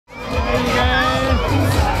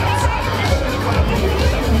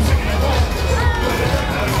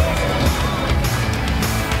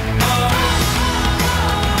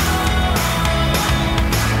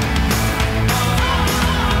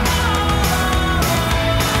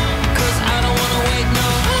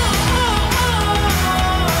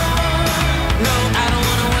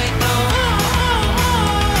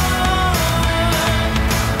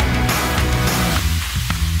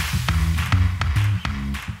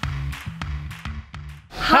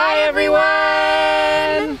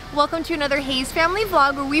everyone! Welcome to another Hayes Family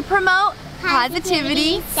Vlog where we promote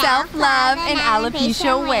positivity, self-love, and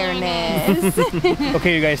alopecia awareness.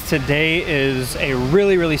 Okay, you guys, today is a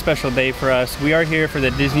really special day for us. We are here for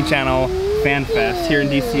the Disney Channel Fan Fest here in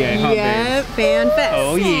DCA. Yep, Fan Fest.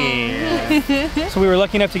 Oh yeah! So we were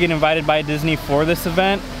lucky enough to get invited by Disney for this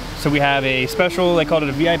event. So we have a special, they called it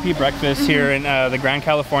a VIP breakfast here in the Grand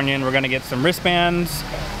Californian. We're gonna get some wristbands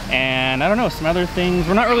and I don't know, some other things.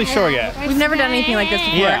 We're not really sure yet. We've never done anything like this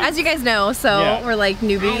before, as you guys know, so we're like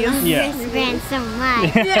newbies. Wristbands so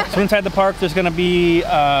much. So inside the park, there's gonna be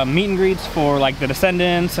meet and greets for like the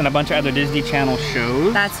Descendants and a bunch of other Disney Channel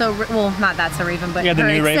shows. That's so, well, not That's So Raven, but the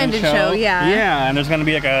new Raven extended show. Yeah, and there's gonna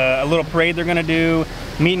be like a little parade they're gonna do,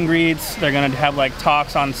 meet and greets. They're gonna have like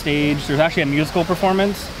talks on stage. There's actually a musical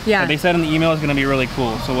performance. Yeah. They said in the email is gonna be really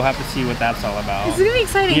cool, so we'll have to see what that's all about. This is gonna be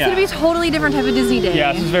exciting. It's gonna be a totally different type of Disney day.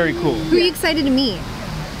 Yeah, this is very cool. Who are you excited to meet?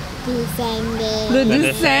 Descendants. The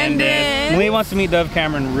Descendants. Malia wants to meet Dove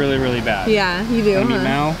Cameron really bad. Yeah, you do. Wanna meet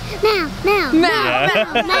Mal?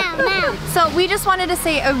 Mal. So we just wanted to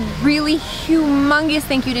say a really humongous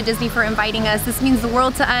thank you to Disney for inviting us. This means the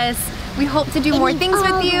world to us. We hope to do more things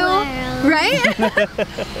with you, right?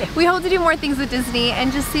 We hope to do more things with Disney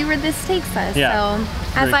and just see where this takes us. Yeah, So,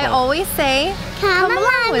 as I always say, come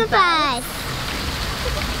along with us.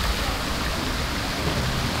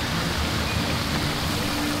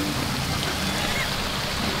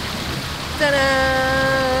 Ta-da!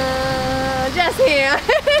 Jesse!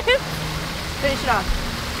 Finish it off.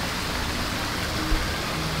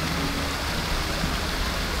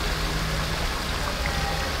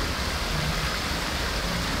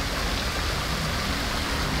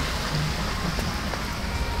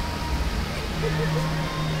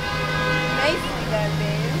 Nicely done,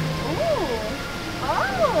 babe. Ooh. Oh.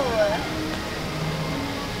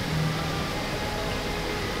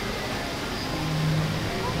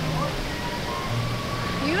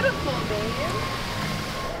 Beautiful, babe.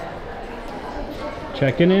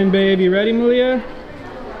 Checking in, babe. You ready, Malia?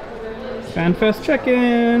 FanFest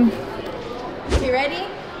check-in. You ready?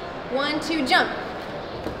 1, 2, jump.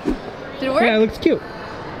 Did it work? Yeah, it looks cute.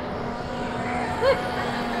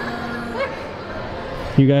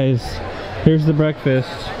 You guys, here's the breakfast.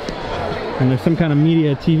 And there's some kind of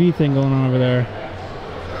media TV thing going on over there.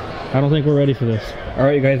 I don't think we're ready for this. All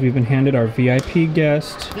right, you guys, we've been handed our VIP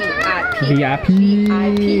guest. VIP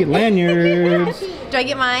lanyards. Do I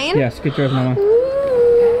get mine? Yes, get yours, Mama.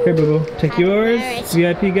 Here, boo-boo. Take yours,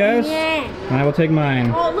 VIP guest, and I will take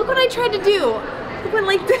mine. Oh, look what I tried to do. It went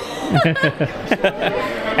like this.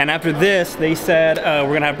 And after this, they said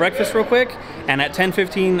we're gonna have breakfast real quick, and at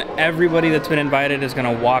 10:15, everybody that's been invited is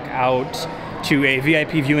gonna walk out to a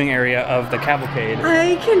VIP viewing area of the cavalcade.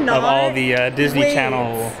 I cannot of all the Disney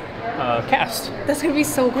Channel cast. That's gonna be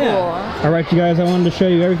so cool. Yeah. All right, you guys, I wanted to show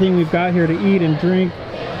you everything we've got here to eat and drink.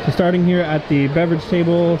 So starting here at the beverage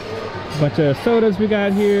table, a bunch of sodas we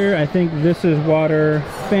got here. I think this is water.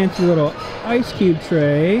 Fancy little ice cube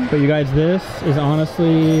tray. But you guys, this is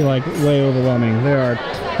honestly like way overwhelming. There are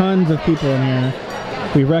tons of people in here.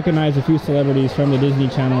 We recognize a few celebrities from the Disney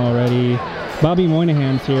Channel already. Bobby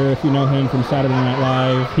Moynihan's here, if you know him from Saturday Night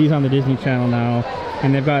Live. He's on the Disney Channel now.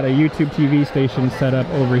 And they've got a YouTube TV station set up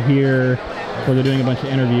over here where they're doing a bunch of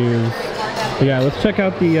interviews. But yeah, let's check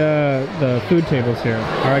out the food tables here.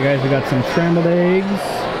 All right, guys, we got some scrambled eggs.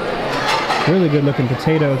 Really good looking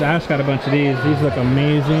potatoes. Ash got a bunch of these. These look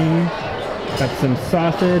amazing. Got some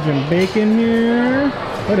sausage and bacon here.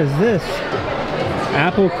 What is this?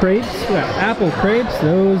 Apple crepes. We got apple crepes.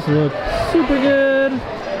 Those look super good.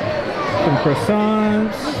 Some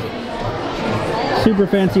croissants. Super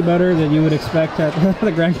fancy butter that you would expect at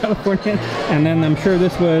the Grand Californian. And then I'm sure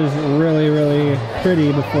this was really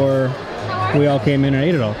pretty before we all came in and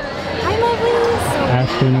ate it all. Hi, lovelies. So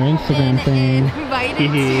Ash doing her Instagram thing. Invited to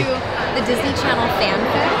the Disney Channel Fan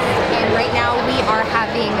Fest, and right now we are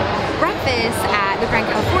having breakfast at the Grand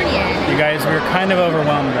Californian. You guys, we're kind of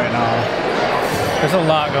overwhelmed right now. There's a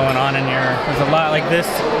lot going on in here. There's a lot like this.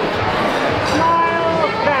 Smile!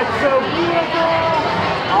 That's so beautiful!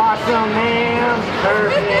 Awesome, ma'am!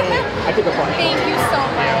 Perfect! I took a part. Thank you so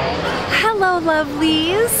much. Hello,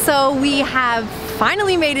 lovelies. So we have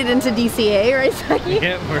finally made it into DCA, right, Saki?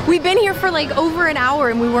 Yeah, we've been here for like over an hour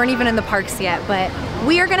and we weren't even in the parks yet, but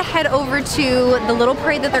we are gonna head over to the little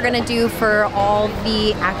parade that they're gonna do for all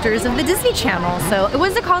the actors of the Disney Channel. So,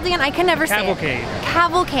 what's it called again? I can never say it.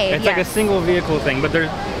 Cavalcade. It's like a single vehicle thing, but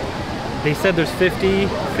they said there's 50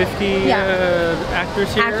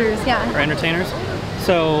 actors here. Actors, yeah. Or entertainers.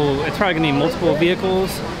 So it's probably gonna be multiple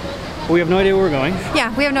vehicles. We have no idea where we're going.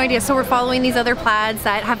 Yeah, we have no idea. So we're following these other plaids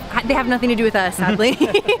that have nothing to do with us, sadly.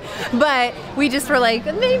 But we just were like,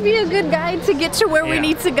 maybe a good guide to get to where we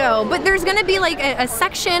need to go. But there's gonna be like a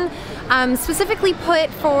section specifically put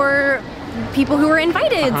for people who were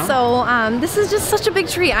invited. So this is just such a big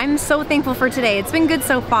treat. I'm so thankful for today. It's been good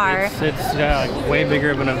so far. It's like way bigger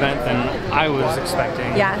of an event than I was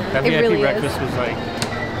expecting. Yeah, that it VIP really breakfast is. was like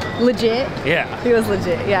Legit. Yeah. It was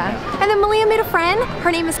legit, yeah. And then Malia made a friend.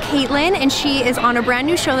 Her name is Caitlin, and she is on a brand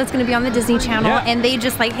new show that's going to be on the Disney Channel. Yeah. And they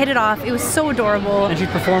just like hit it off. It was so adorable. And she's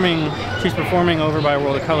performing over by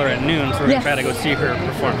World of Color at noon, so we're gonna try to go see her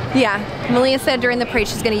perform. Yeah. Malia said during the parade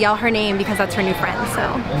she's going to yell her name because that's her new friend.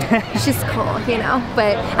 So she's cool, you know.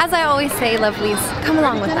 But as I always say, lovelies, come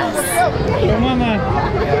along with us. Hey, mama.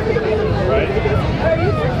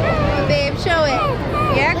 Babe, show it.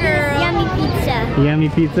 Yeah, girl. Yummy pizza. Yummy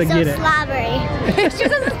pizza, So get it. slobbery. She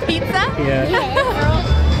says it's pizza? Yeah.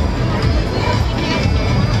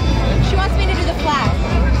 She wants me to do the flag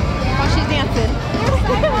while she's dancing.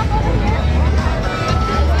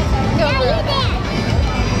 Go for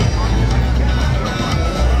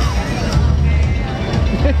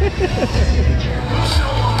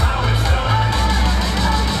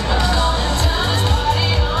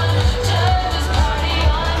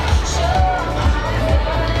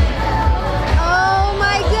Oh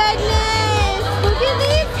my goodness! Look at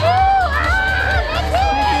these two!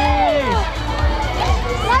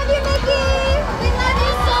 Love you, Mickey! We love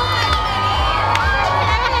you so much!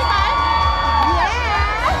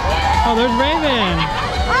 Yeah! Oh, there's Raven.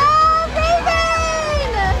 Oh, Raven!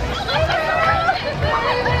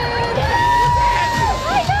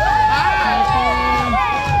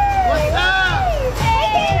 What's up?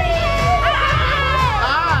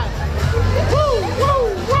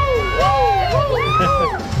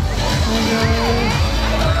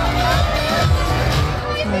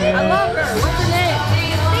 I love her. What's her name?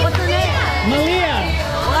 What's her name? Malia.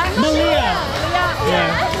 Malia. Yeah.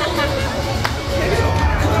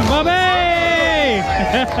 Bobby!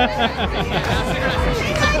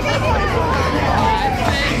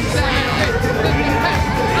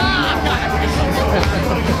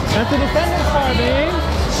 That's the Descendants car, babe.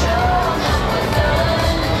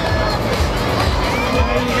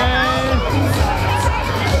 Hey, you guys.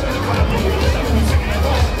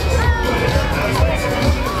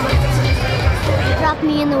 Drop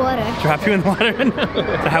me in the water. Drop you in the water?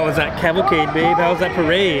 So how was that cavalcade, babe? How was that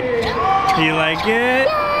parade? Do you like it?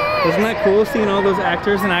 Isn't that cool seeing all those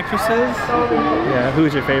actors and actresses? Yeah,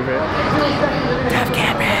 who's your favorite? Dove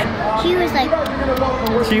Cameron. She was like,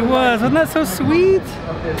 She was. Wasn't that so sweet?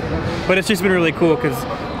 But it's just been really cool because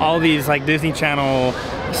all these like Disney Channel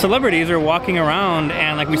celebrities are walking around,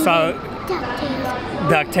 and like we saw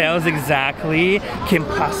DuckTales, exactly. Kim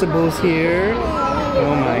Possible's here.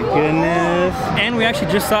 Oh my goodness. And we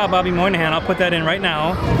actually just saw Bobby Moynihan. I'll put that in right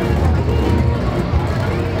now.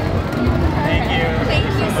 Thank you. Thank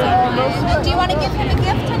you so much. Do you want to give him a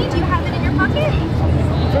gift, honey? Do you have it in your pocket?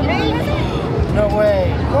 For me? No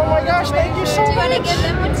way. Oh my gosh, thank you so Do you want to much. give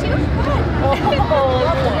them one too?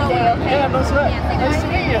 Yeah, no sweat. Nice to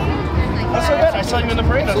meet you. That's so good. I saw you in the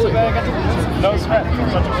parade. That's so glad I got to meet you. No sweat.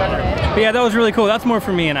 Such a pleasure. But yeah, that was really cool. That's more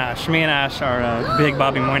for me and Ash. Me and Ash are big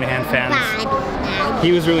Bobby Moynihan fans.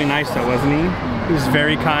 He was really nice though, wasn't he? He was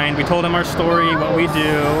very kind. We told him our story, what we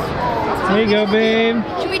do. There you go, babe.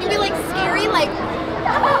 Should we do like scary, like,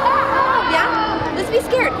 yeah? Let's be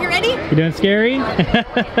scared. You ready? You doing scary?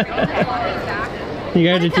 You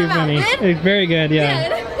guys are too funny. Good? It's very good, yeah.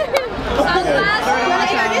 Good. Sunglasses.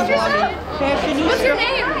 You want to introduce yourself? What's your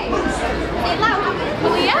name? Say it loud.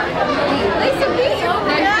 Malia? Nice to meet you.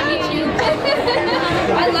 Nice to meet you.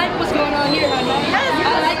 I like what's going on here, honey. Yes,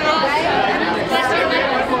 I like it. That's your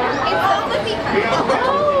name. It's all the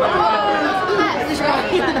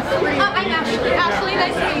I'm Ashley. Ashley,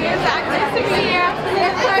 nice to meet you. Zach, nice to meet you.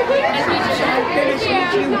 Nice to meet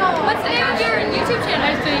you. What's the name of your YouTube channel?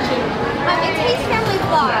 Nice to meet you. It's Hayes Family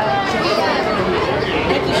Vlog.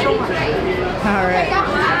 Thank you so much. All right.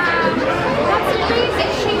 That's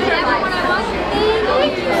amazing. She did everyone I want.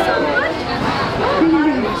 Thank you so much. Can we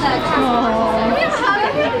have a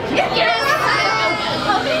hug? Yes.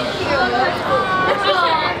 Oh, thank you.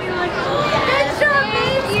 Good job,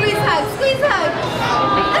 babe. Squeeze hug. Squeeze hug.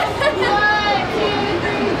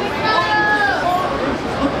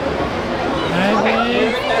 Hi,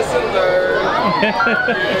 babe. Get over here.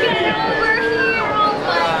 Oh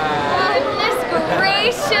my goodness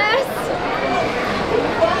gracious.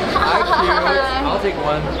 I'll take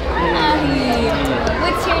one.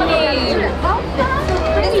 What's your name?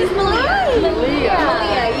 Princess Malia.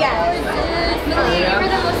 Malia, yes. Malia, you're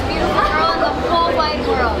the most beautiful girl in the whole wide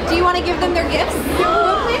world. Do you want to give them their gifts?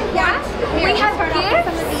 Yeah? We have gifts.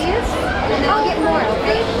 Some of these, and then I'll get more,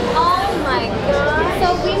 okay? Oh my god. So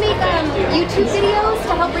we make YouTube videos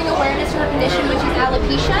to help bring awareness to her condition, which is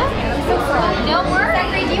alopecia. So fun. No more? Is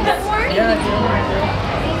that great? Do you have more? Yeah.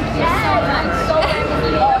 Thank you so much. So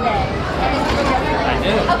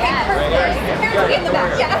okay, perfect. Here, in the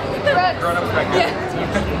back, yeah. Grown-ups back there.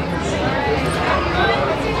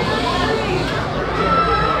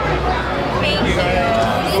 Thank you.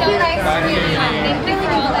 So nice to meet you. Thank you for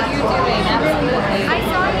all that you're doing. Absolutely. I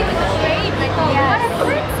saw you in the parade. Like, oh, what a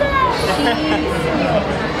princess.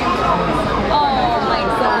 Oh my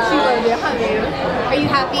gosh. She loved it, huh? Are you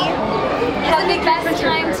happy? Had the best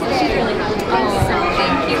time today. She's really happy.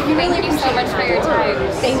 Thank you. Thank you so much for your time.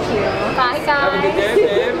 Thank you. Bye, guys. Have a good day,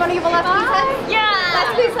 babe. You want to give a last piece hug? Yeah.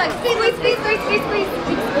 Last piece hug. Squeeze.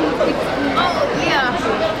 Oh, yeah.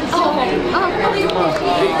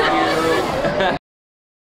 Oh.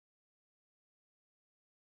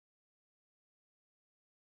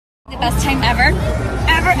 The best time ever.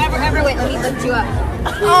 Ever. Wait, let me lift you up.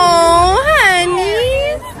 Oh,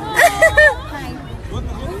 honey.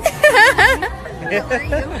 Are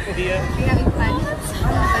you having fun on the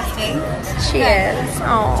best day? She is.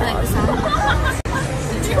 Oh. Do you like the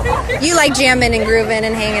song? You like jamming and grooving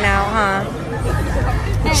and hanging out,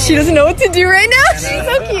 huh? She doesn't know what to do right now. She's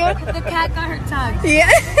so cute. The cat got her tongue. Yeah.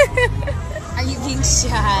 Are you being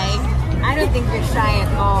shy? I don't think you're shy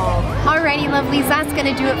at all. Alrighty, lovelies, that's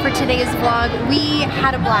gonna do it for today's vlog. We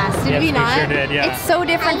had a blast, did we not? Sure did, yeah. It's so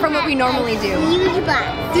different from what we normally do. Huge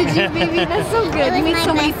blast. Did you, baby? That's so good. You It was made my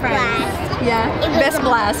so many best friends. blast. Yeah, It was best the-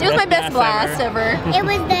 blast. It was my best Best blast blast ever. It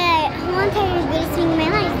was the whole entire greatest thing in my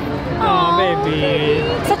life. Oh, baby.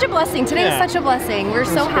 Such a blessing. Today Yeah. was such a blessing. We're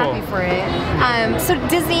so It's happy cool. for it. So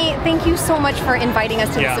Disney, thank you so much for inviting us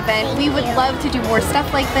to Yeah. this event. We would love to do more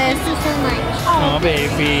stuff like this. Thank you so much. Oh,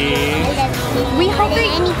 baby. I love you. We hope More than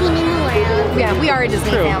that- anything in the world. Yeah, we are a Disney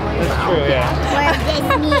True. family. That's true, yeah. We're a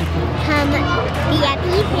Disney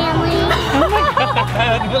VIP family.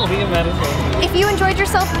 I don't believe that as well. If you enjoyed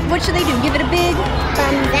yourself, what should they do? Give it a big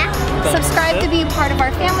Thumbs up. subscribe to be part of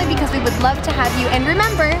our family because we would love to have you. And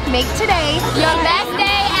remember, make today Your best day.